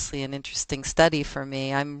obviously an interesting study for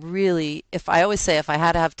me. I always say, if I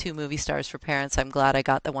had to have two movie stars for parents, I'm glad I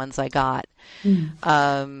got the ones I got. They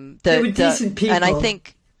were decent people, and I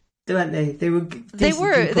think, weren't they? They were decent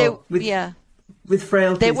people with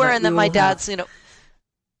frailties. They were, like and that my dad's,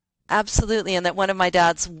 absolutely, and that one of my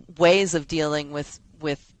dad's ways of dealing with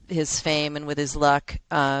his fame and with his luck,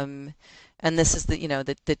 and this is the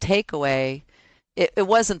takeaway. It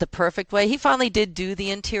wasn't the perfect way. He finally did do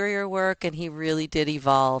the interior work, and he really did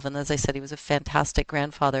evolve. And as I said, he was a fantastic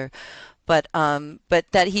grandfather, but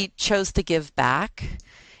that he chose to give back,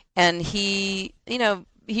 and he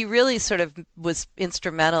really sort of was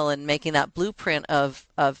instrumental in making that blueprint of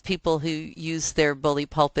people who use their bully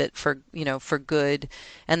pulpit for good,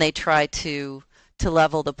 and they try to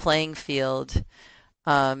level the playing field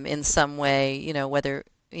in some way, whether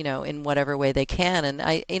in whatever way they can. And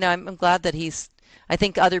I'm glad that I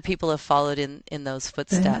think other people have followed in those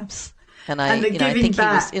footsteps, and I think he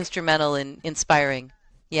was instrumental in inspiring.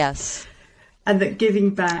 Yes, and that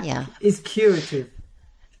giving back is curative.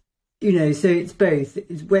 So it's both.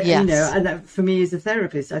 And that, for me as a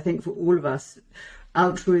therapist, I think for all of us,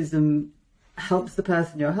 altruism helps the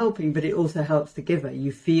person you're helping, but it also helps the giver.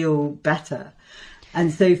 You feel better.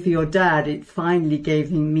 And so for your dad, it finally gave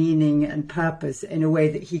him meaning and purpose in a way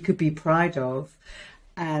that he could be proud of,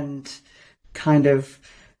 and kind of,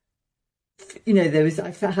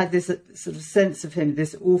 I had this sort of sense of him,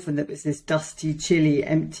 this orphan that was this dusty, chilly,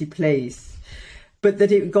 empty place, but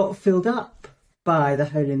that it got filled up by the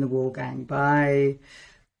Hole in the Wall gang, by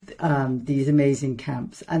these amazing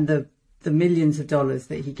camps, and the millions of dollars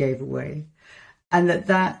that he gave away. And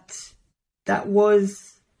that was,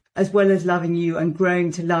 as well as loving you and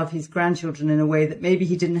growing to love his grandchildren in a way that maybe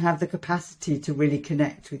he didn't have the capacity to really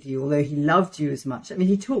connect with you, although he loved you as much. I mean,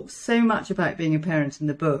 he talks so much about being a parent in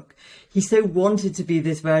the book. He so wanted to be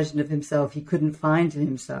this version of himself he couldn't find in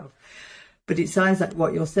himself. But it sounds like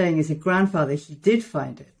what you're saying is, a grandfather, he did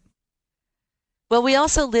find it. Well, we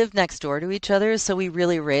also lived next door to each other, so we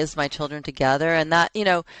really raised my children together. And that,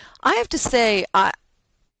 I have to say,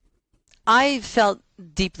 I felt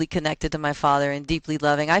deeply connected to my father and deeply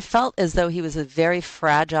loving. I felt as though he was a very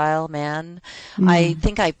fragile man. I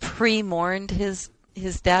think I pre-mourned his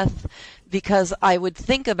death, because I would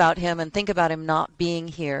think about him and think about him not being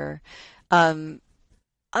here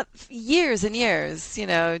years and years,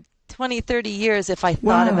 20, 30 years. If I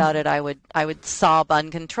thought about it, I would sob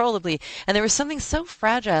uncontrollably. And there was something so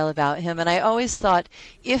fragile about him. And I always thought,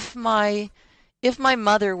 if my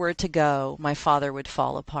mother were to go, my father would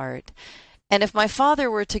fall apart. And if my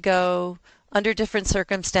father were to go, under different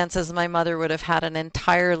circumstances, my mother would have had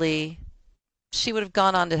she would have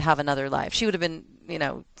gone on to have another life. She would have been,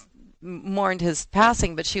 mourned his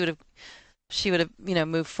passing, but she would have,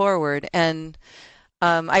 moved forward. And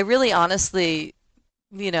I really honestly,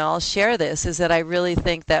 I'll share this, is that I really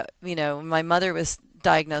think that, my mother was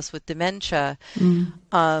diagnosed with dementia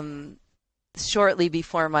shortly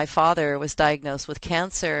before my father was diagnosed with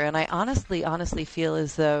cancer. And I honestly feel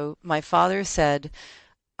as though my father said,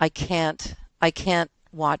 I can't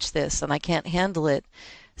watch this and I can't handle it,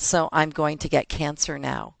 so I'm going to get cancer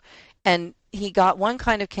now. And he got one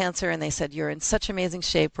kind of cancer, and they said, you're in such amazing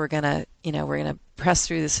shape, we're gonna press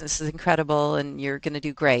through this is incredible, and you're gonna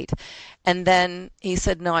do great. And then he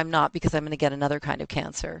said, no, I'm not, because I'm gonna get another kind of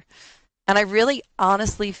cancer. And I really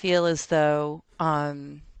honestly feel as though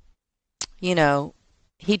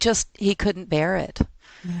he couldn't bear it.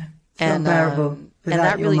 Yeah, and unbearable. And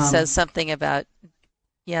that really says something about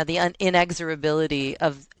the inexorability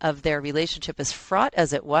of their relationship, as fraught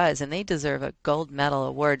as it was. And they deserve a gold medal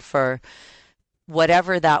award for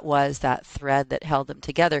whatever that was, that thread that held them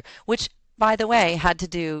together, which, by the way, had to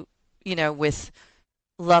do with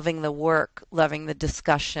loving the work, loving the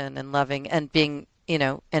discussion, and loving and being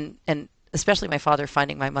and especially my father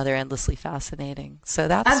finding my mother endlessly fascinating. So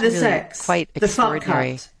that's and the really sex, quite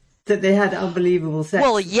extraordinary. that they had unbelievable sex.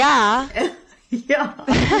 Well, yeah. Yeah.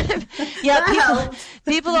 Yeah,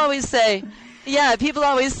 people always say,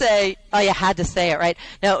 oh, you had to say it, right?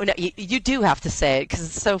 No, you do have to say it because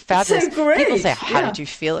it's so fabulous. So great. People say, how did you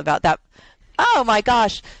feel about that? Oh my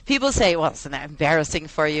gosh. People say, well, isn't that embarrassing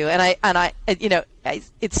for you? And I,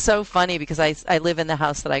 it's so funny because I live in the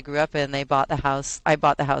house that I grew up in. I bought the house, they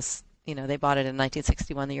bought it in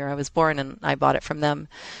 1961, the year I was born, and I bought it from them,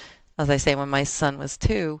 as I say, when my son was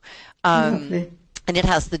 2. And it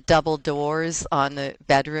has the double doors on the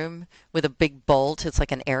bedroom with a big bolt. It's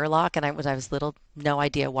like an airlock. And when I was little, no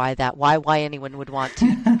idea why anyone would want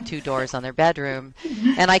two doors on their bedroom.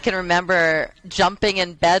 And I can remember jumping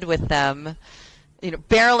in bed with them,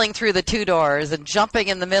 barreling through the 2 doors and jumping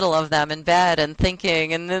in the middle of them in bed and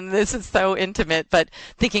thinking, and then this is so intimate, but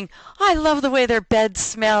thinking, I love the way their bed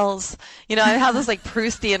smells. I have this like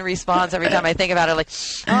Proustian response every time I think about it, like,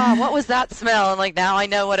 oh, what was that smell? And like, now I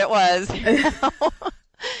know what it was.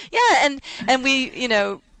 Yeah. And we,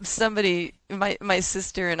 somebody, my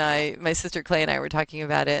sister Clea and I were talking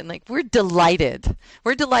about it, and like, we're delighted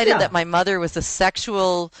that my mother was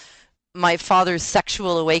my father's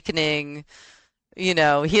sexual awakening. He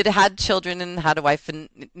had children and had a wife, and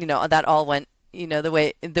that all went the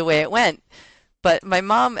way it went. But my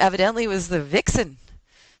mom evidently was the vixen.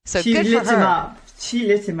 So she good lit for her. Him up. She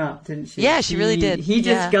lit him up, didn't she? Yeah, she really did. He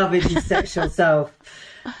discovered his sexual self,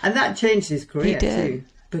 and that changed his career too,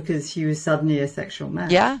 because he was suddenly a sexual man.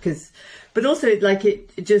 Yeah. But also, like,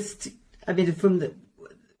 it just, I mean, from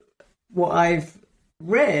what I've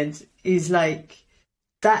read is like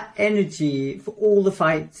that energy for all the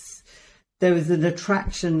fights. There was an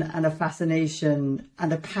attraction and a fascination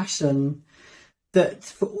and a passion that,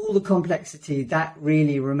 for all the complexity, that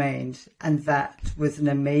really remained. And that was an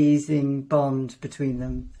amazing bond between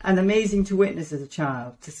them, and amazing to witness as a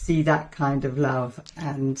child, to see that kind of love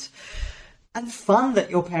and fun, that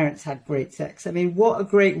your parents had great sex. I mean, what a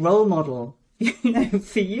great role model,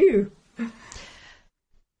 for you.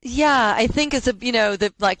 Yeah, I think as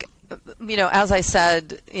I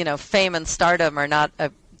said, fame and stardom are not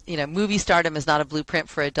movie stardom is not a blueprint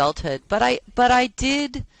for adulthood, but I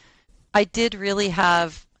did really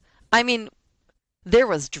have, I mean, there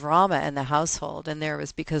was drama in the household, and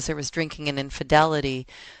because there was drinking and infidelity,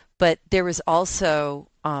 but there was also,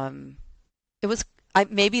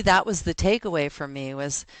 maybe that was the takeaway for me,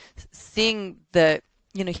 was seeing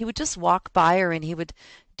he would just walk by her and he would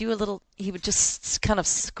just kind of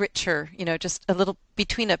scritch her, just a little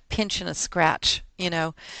between a pinch and a scratch,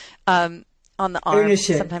 on the arm,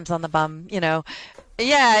 ownership. Sometimes on the bum,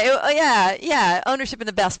 ownership in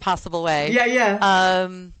the best possible way. Or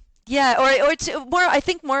I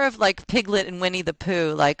think more of like Piglet and Winnie the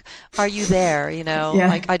Pooh, like, are you there?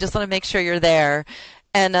 Like, I just want to make sure you're there.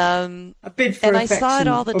 And a bid for affection. I saw it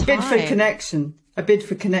all the time. A bid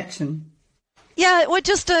for connection. Yeah, well,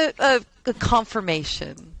 just a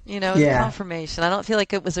confirmation. It was a confirmation. I don't feel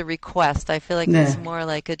like it was a request. I feel like it was more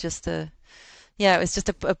like it was just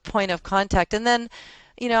a point of contact. And then,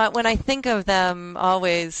 when I think of them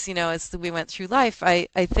always, as we went through life, I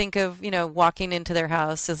think of, walking into their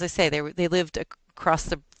house. As I say, they lived across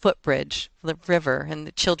the footbridge, the river,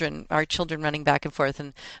 and our children running back and forth,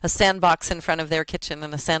 and a sandbox in front of their kitchen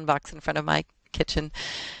and a sandbox in front of my kitchen.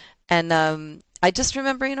 And I just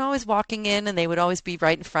remember, always walking in, and they would always be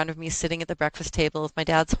right in front of me, sitting at the breakfast table with my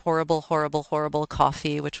dad's horrible, horrible, horrible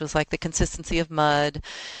coffee, which was like the consistency of mud.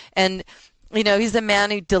 And he's a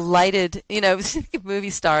man who delighted, movie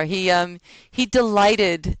star. He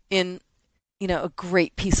delighted in, a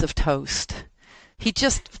great piece of toast. He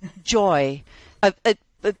just joy, a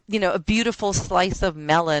beautiful slice of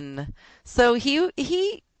melon. So he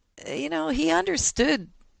understood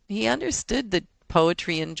the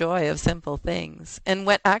poetry and joy of simple things. And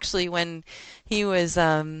when he was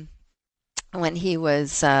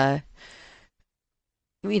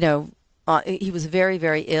he was very,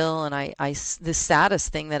 very ill, and the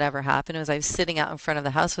saddest thing that ever happened was I was sitting out in front of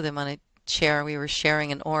the house with him on a chair. We were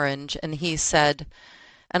sharing an orange, and he said,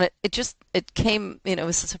 and it came, it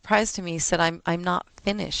was a surprise to me. He said, "I'm not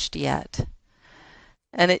finished yet,"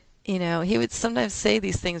 and he would sometimes say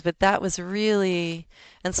these things, but that was really,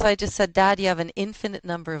 and so I just said, "Dad, you have an infinite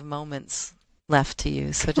number of moments left to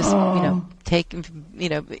you. So just, take,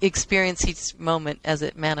 experience each moment as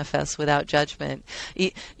it manifests without judgment.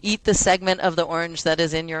 Eat the segment of the orange that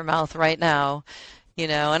is in your mouth right now,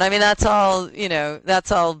 and I mean, that's all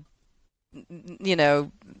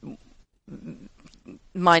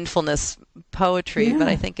mindfulness poetry, but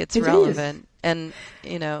I think it's relevant. And,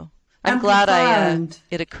 I'm glad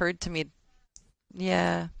it occurred to me.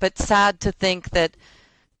 Yeah. But sad to think that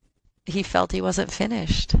he felt he wasn't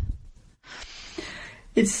finished.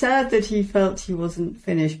 It's sad that he felt he wasn't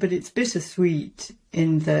finished, but it's bittersweet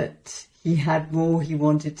in that he had more he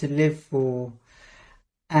wanted to live for,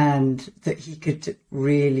 and that he could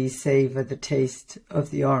really savour the taste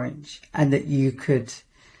of the orange, and that you could,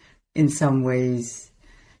 in some ways,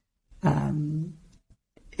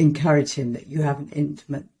 encourage him that you have an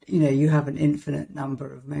infinite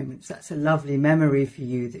number of moments. That's a lovely memory for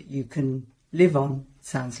you that you can live on,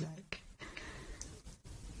 sounds like.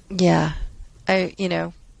 Yeah.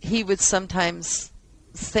 He would sometimes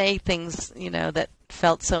say things, that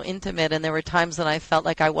felt so intimate, and there were times when I felt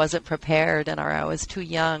like I wasn't prepared or I was too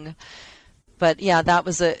young. But yeah, that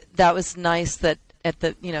was nice that at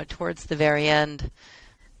the, towards the very end,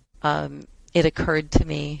 it occurred to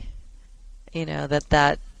me,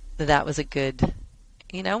 that was a good,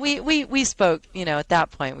 we spoke, at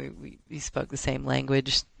that point we spoke the same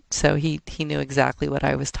language, so he knew exactly what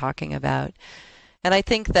I was talking about. And I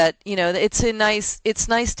think that, it's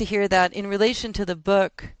nice to hear that in relation to the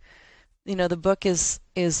book. The book is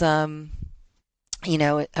a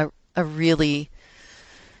really,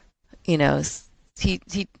 he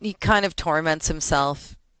kind of torments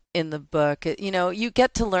himself in the book. You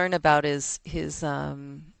get to learn about his is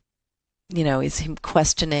him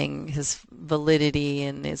questioning his validity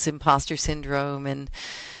and his imposter syndrome. And,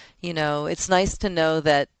 it's nice to know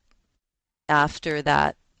that after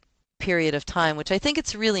that period of time, which I think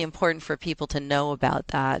it's really important for people to know about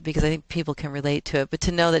that, because I think people can relate to it, but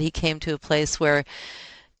to know that he came to a place where,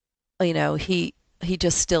 he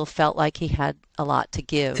just still felt like he had a lot to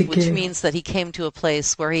give, which means that he came to a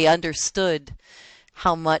place where he understood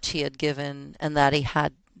how much he had given and that he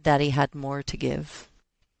had more to give.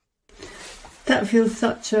 That feels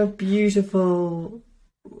such a beautiful,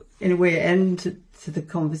 in a way, end to the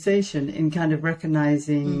conversation, in kind of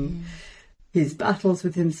recognizing his battles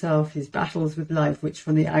with himself, his battles with life, which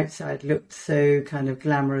from the outside looked so kind of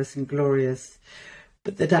glamorous and glorious,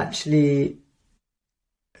 but that actually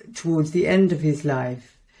towards the end of his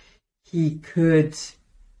life, he could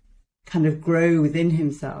kind of grow within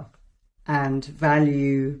himself and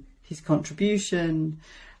value his contribution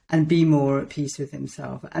and be more at peace with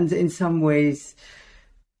himself. And in some ways,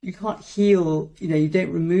 you can't heal, you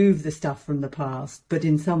don't remove the stuff from the past, but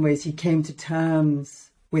in some ways he came to terms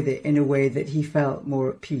with it in a way that he felt more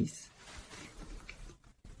at peace.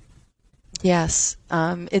 Yes.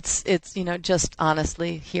 It's just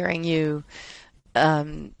honestly hearing you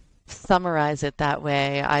summarize it that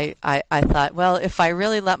way, I thought, well, if I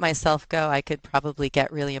really let myself go, I could probably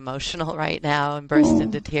get really emotional right now and burst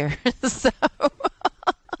into tears. So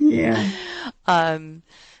yeah.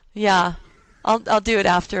 Yeah. I'll do it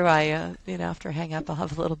after I, after I hang up. I'll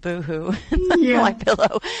have a little boohoo on my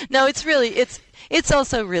pillow. No, it's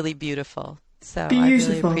also really beautiful. So I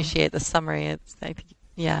really appreciate the summary. I think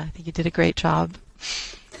you did a great job.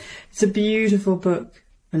 It's a beautiful book,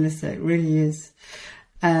 Melissa. It really is.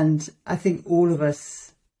 And I think all of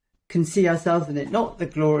us can see ourselves in it. Not the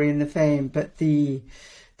glory and the fame, but the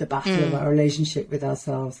battle of our relationship with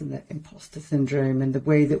ourselves and the imposter syndrome and the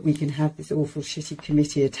way that we can have this awful shitty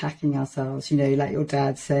committee attacking ourselves, like your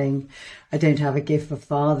dad saying, I don't have a gift for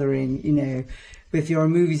fathering, if you're a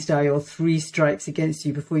movie star, you're 3 strikes against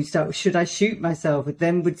you before you start. Should I shoot myself? But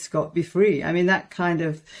then would Scott be free? I mean, that kind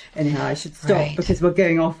of, anyhow, I should stop because we're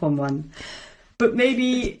going off on one. But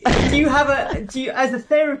maybe, as a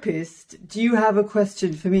therapist, do you have a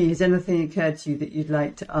question for me? Has anything occurred to you that you'd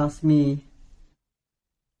like to ask me?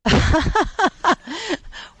 Well,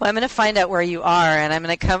 I'm going to find out where you are, and I'm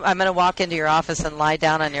going to walk into your office and lie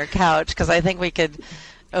down on your couch, because I think we could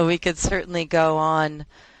certainly go on.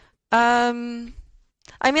 I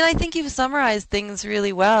think you've summarized things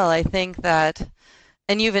really well. I think that,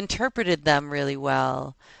 and you've interpreted them really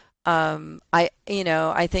well. I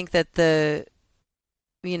think that the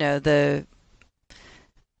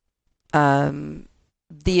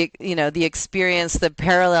experience, the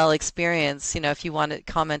parallel experience, if you want to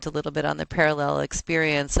comment a little bit on the parallel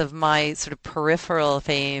experience of my sort of peripheral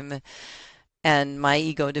fame and my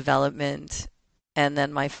ego development, and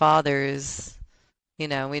then my father's,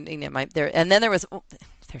 and then there's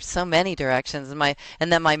so many directions,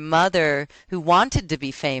 and then my mother, who wanted to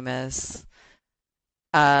be famous,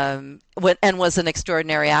 and was an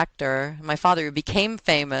extraordinary actor. My father, who became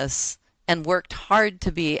famous and worked hard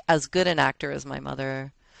to be as good an actor as my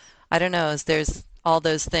mother. I don't know, there's all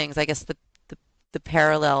those things. I guess the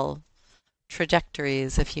parallel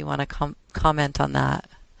trajectories, if you want to comment on that.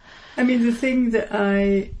 I mean, the thing that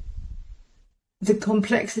the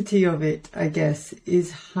complexity of it, I guess,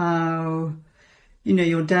 is how,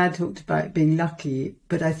 your dad talked about being lucky,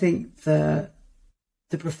 but I think the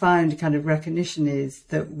profound kind of recognition is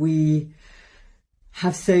that we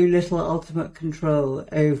have so little ultimate control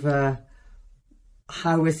over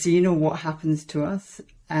how we're seen or what happens to us,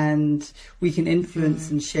 and we can influence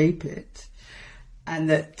and shape it. And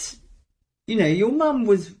that, you know, your mum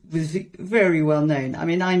was very well known. I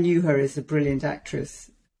mean, I knew her as a brilliant actress,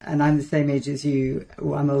 and I'm the same age as you.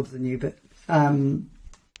 Well, I'm older than you, but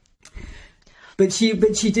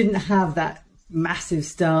she didn't have that massive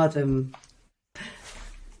stardom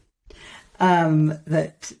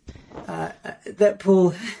that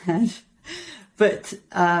Paul had. But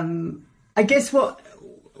I guess what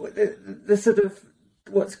the sort of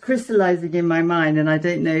what's crystallizing in my mind, and I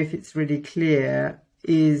don't know if it's really clear,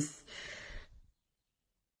 is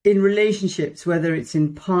in relationships, whether it's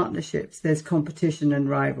in partnerships, there's competition and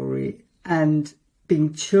rivalry, and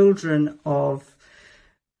being children of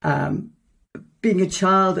being a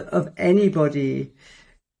child of anybody,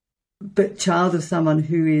 but child of someone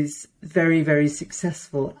who is very, very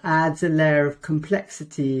successful, adds a layer of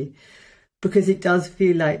complexity, because it does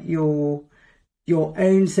feel like your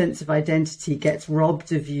own sense of identity gets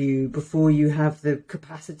robbed of you before you have the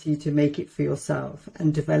capacity to make it for yourself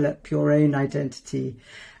and develop your own identity.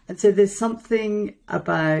 And so there's something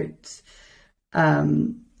about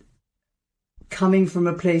coming from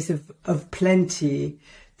a place of plenty,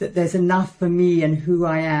 that there's enough for me and who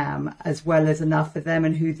I am, as well as enough for them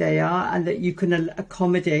and who they are, and that you can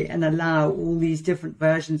accommodate and allow all these different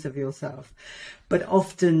versions of yourself. But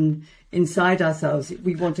often inside ourselves,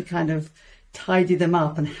 we want to kind of tidy them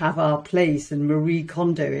up and have our place and Marie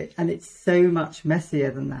Kondo it, and it's so much messier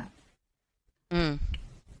than that.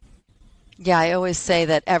 Yeah, I always say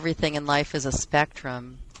that everything in life is a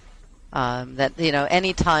spectrum. That, you know,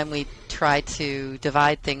 anytime we try to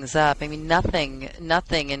divide things up, I mean, nothing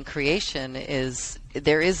in creation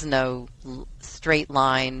there is no straight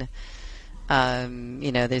line.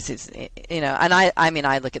 You know, there's this, you know, and I mean,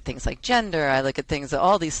 I look at things like gender, I look at things,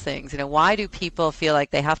 all these things, you know, why do people feel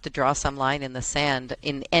like they have to draw some line in the sand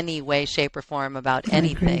in any way, shape, or form about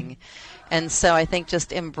anything? And so I think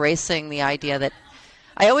just embracing the idea that,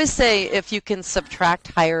 I always say, if you can subtract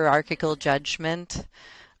hierarchical judgment,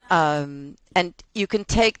 and you can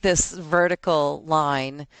take this vertical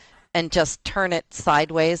line and just turn it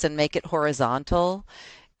sideways and make it horizontal.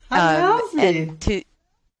 And to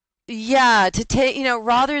take, you know,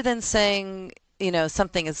 rather than saying, you know,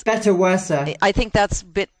 something is better, worse. I think that's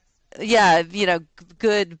you know,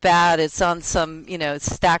 good, bad, it's on some, you know,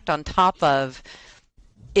 stacked on top of,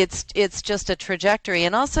 it's just a trajectory.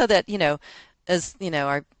 And also that, you know, as, you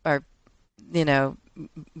know, our you know,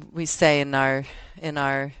 we say in our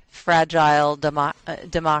fragile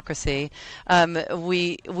democracy,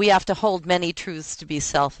 we have to hold many truths to be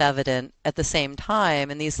self-evident at the same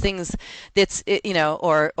time, and these things, you know,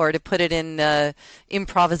 or to put it in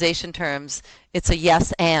improvisation terms, it's a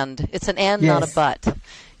yes and, it's an and, yes, not a but.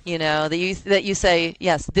 You know, that you say,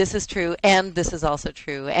 yes, this is true, and this is also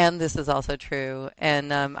true, and this is also true,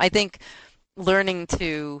 and I think learning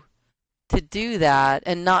to do that,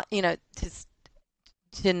 and not, you know,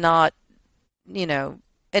 to not, you know,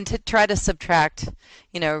 and to try to subtract,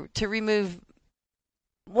 you know, to remove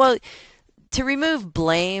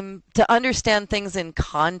blame, to understand things in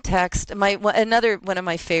context. Another one of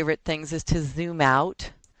my favorite things is to zoom out.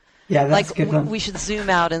 Yeah, that's like, a good one. We should zoom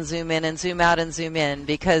out and zoom in and zoom out and zoom in,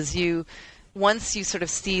 because once you sort of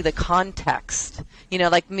see the context, you know,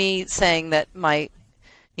 like me saying that my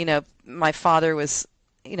father was,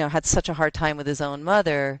 you know, had such a hard time with his own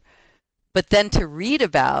mother, but then to read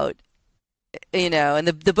about, you know, and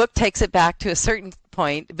the book takes it back to a certain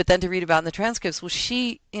point, but then to read about in the transcripts, well,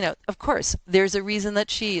 she, you know, of course, there's a reason that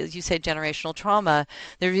she, as you say, generational trauma,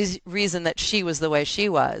 there's a reason that she was the way she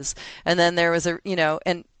was. And then there was a, you know,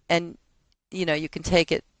 and you know, you can take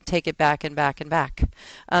it back and back and back.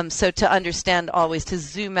 So to understand, always to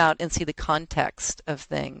zoom out and see the context of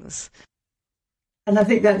things. And I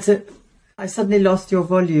think that's it. I suddenly lost your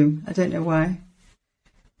volume. I don't know why.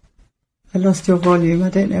 I lost your volume. I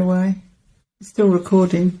don't know why. It's still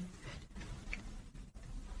recording.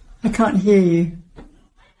 I can't hear you.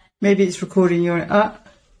 Maybe it's recording your...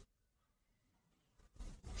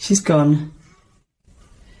 she's gone.